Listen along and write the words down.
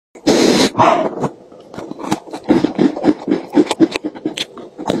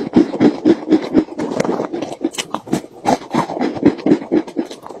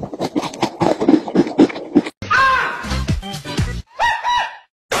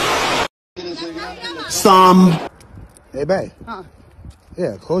Hey, babe. Huh?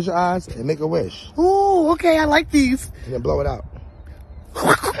 Yeah, close your eyes and make a wish. Ooh, okay, I like these. And then blow it out.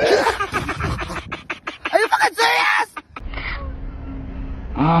 Are you fucking serious?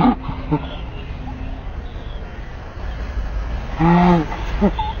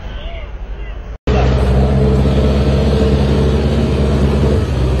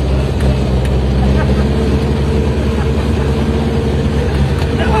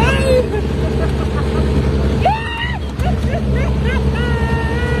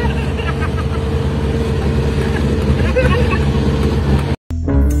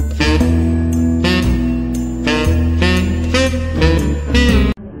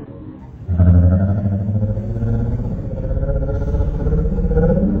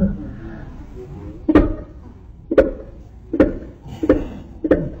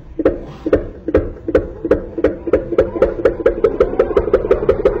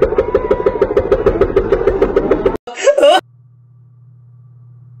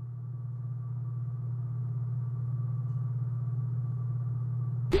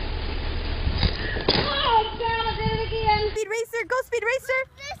 Speed Racer, go Speed Racer!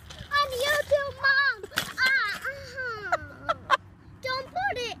 This on YouTube, Mom! Don't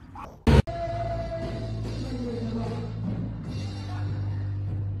put it!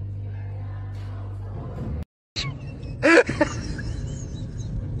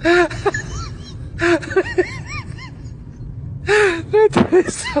 That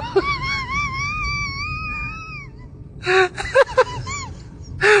is so...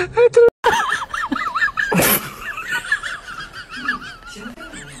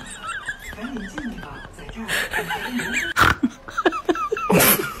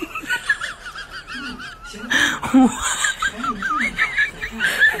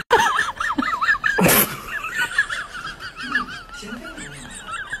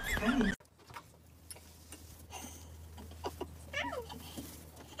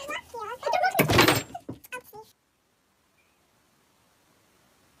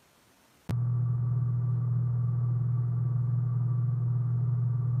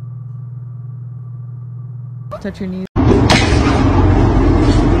 Touch your knees.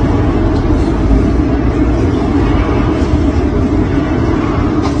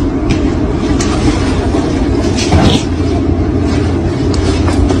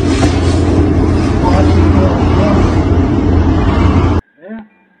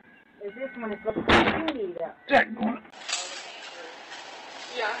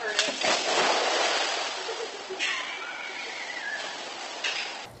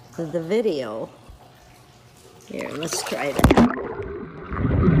 So the video. Here, let's try that.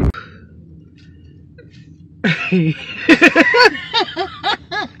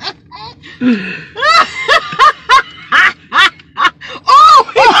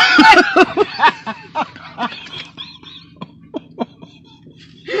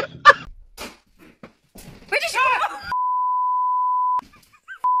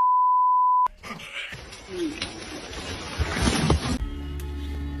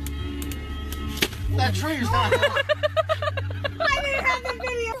 That tree is not. I didn't have the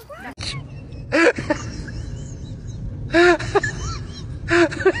video.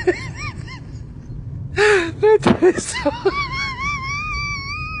 That is so...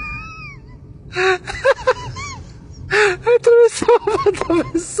 That is so about the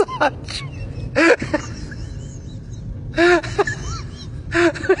massage.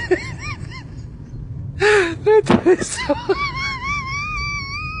 That is so...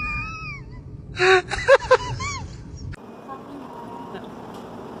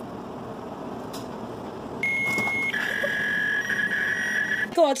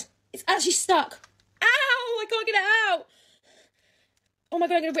 God, it's actually stuck. Ow! I can't get it out. Oh my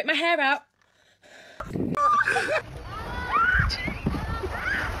God, I'm gonna rip my hair out.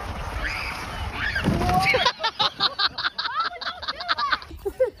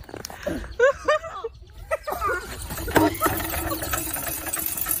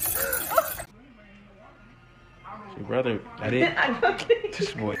 Your brother, I didn't.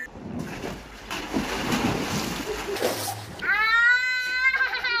 This boy.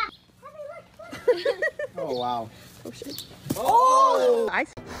 Oh wow. Oh shit. Oh!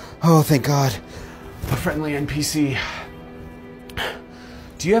 Oh, thank God. A friendly NPC.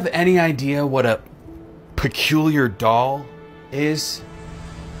 Do you have any idea what a peculiar doll is?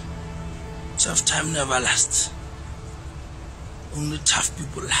 Tough time never lasts. Only tough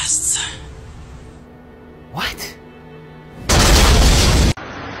people last. What?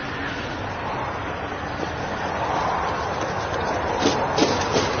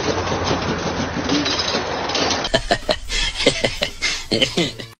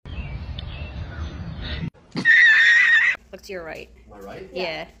 Look to your right. Am I right?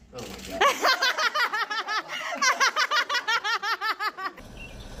 Yeah. Oh my god.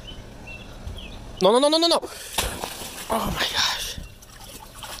 No, no, no, no, no, no. Oh my gosh.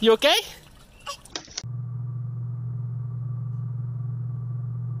 You okay?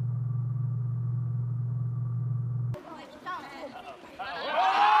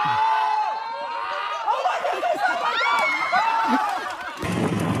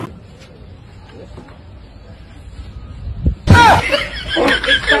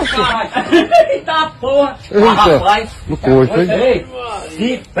 Eita porra! Rapaz! Ei! Que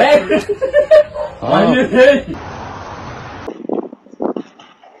pega! Olha aí!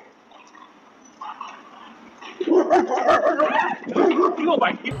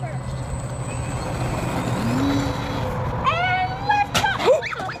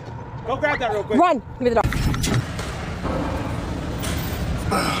 Go grab that real quick. Run! Give me the dog.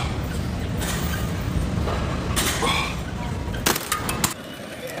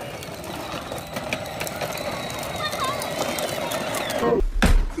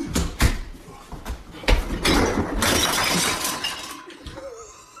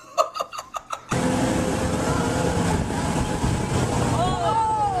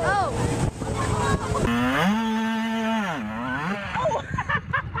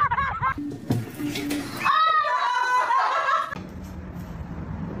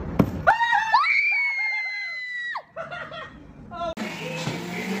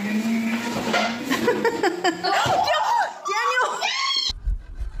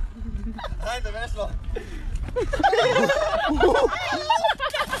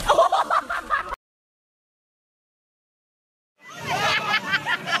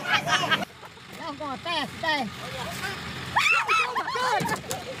 I'm going fast today.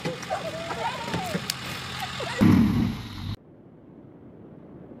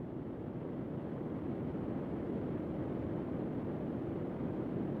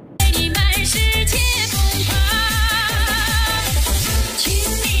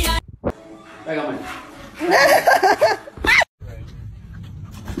 I got mine.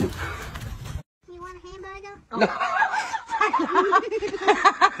 You want a hamburger?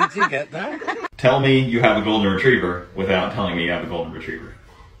 Did you get that? Tell me you have a golden retriever without telling me you have a golden retriever.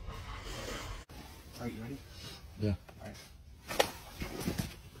 Are you ready? Yeah. Alright.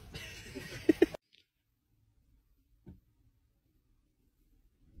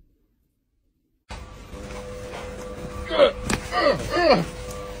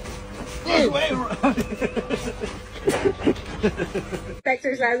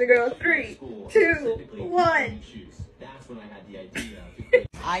 Exercise and girl. 3, 2, 1.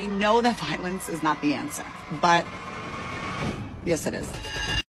 I know that violence is not the answer, but yes, it is.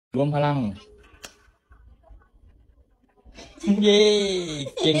 รวมพลัง เย้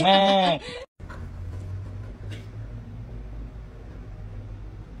เก่งมาก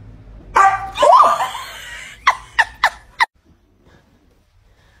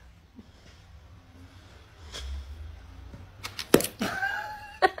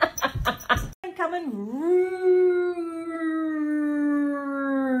Coming.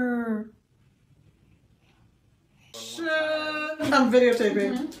 I'm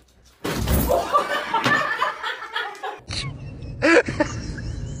videotaping.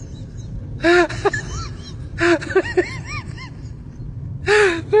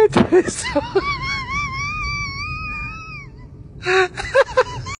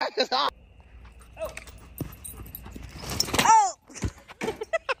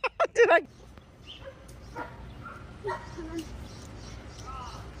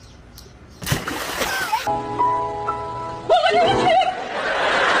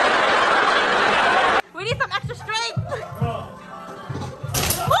 We need some extra strength.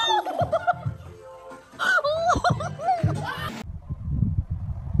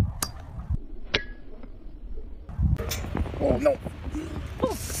 Oh no.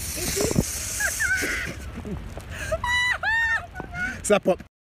 Step up.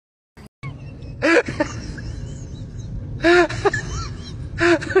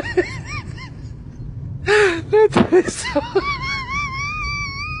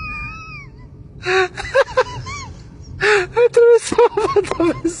 Atravessava a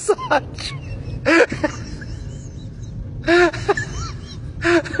mensagem.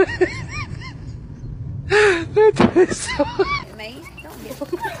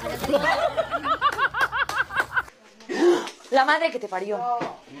 La madre madre que te parió.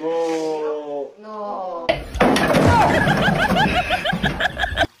 No. No.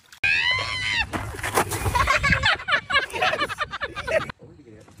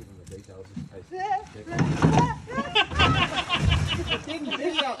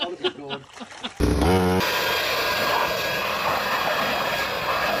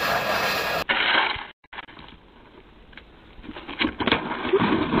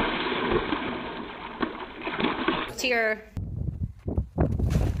 To your...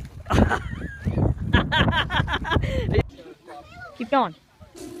 Keep going.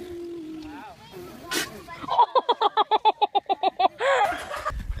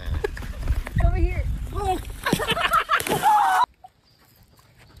 Over here.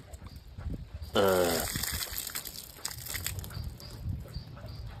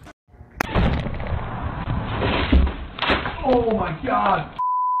 Oh my god!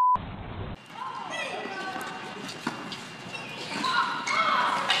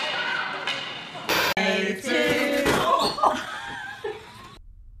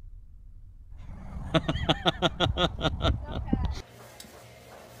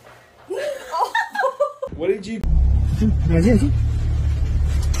 What did you? I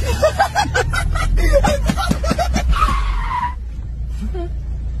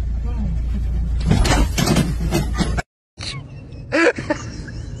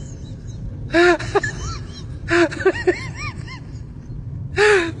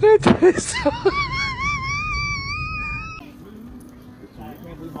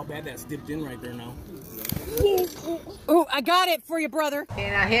can't believe how bad that's dipped in right there now. Oh, I got it for you, brother.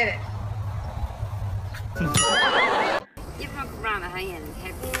 And I hit it. Give him a round of hands.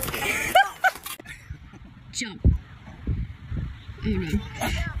 Jump. Oh no.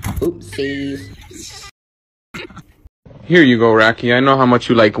 Oopsies. Here you go, Rocky. I know how much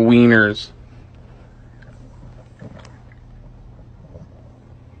you like wieners.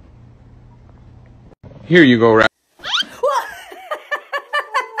 Here you go, Rocky.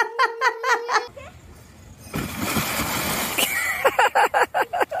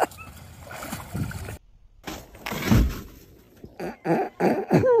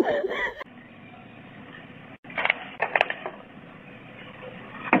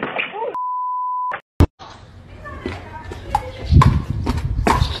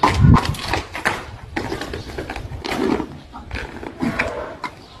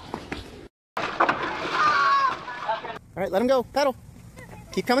 All right, let him go. Pedal.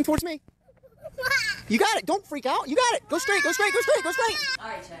 Keep coming towards me. You got it. Don't freak out. You got it. Go straight. Go straight. Go straight. Go straight. All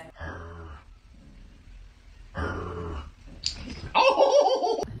right, Chad.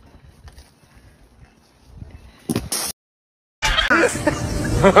 Oh!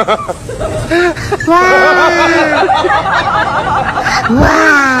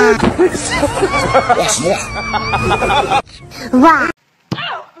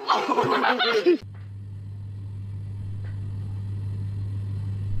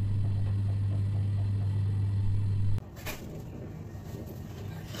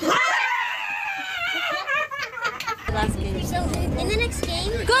 So in the next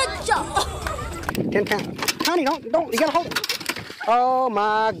game, Good job. 10 count. Honey, don't. You gotta hold it. Oh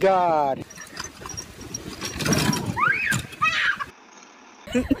my God.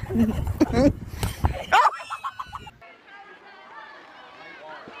 Yes,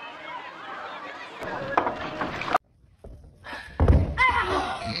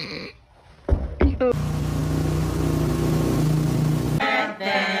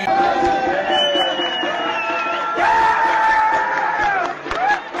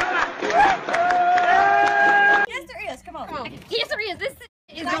 there is. Come on. Yes, there is. This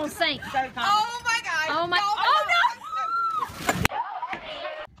is gonna sink. Oh my God. Oh my. No. Oh no.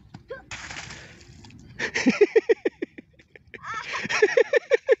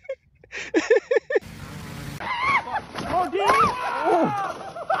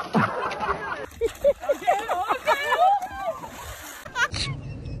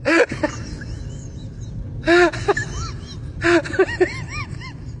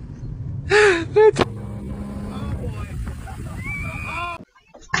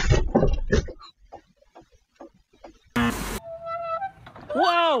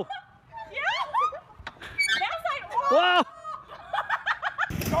 Whoa! Whoa!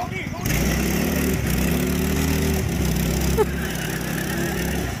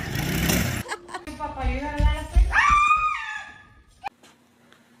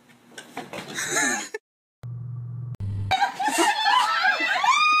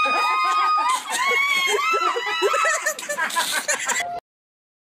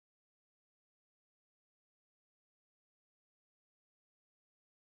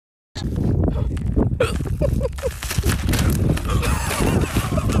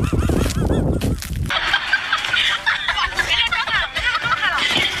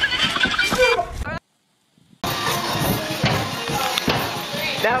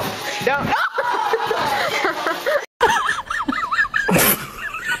 No, don't.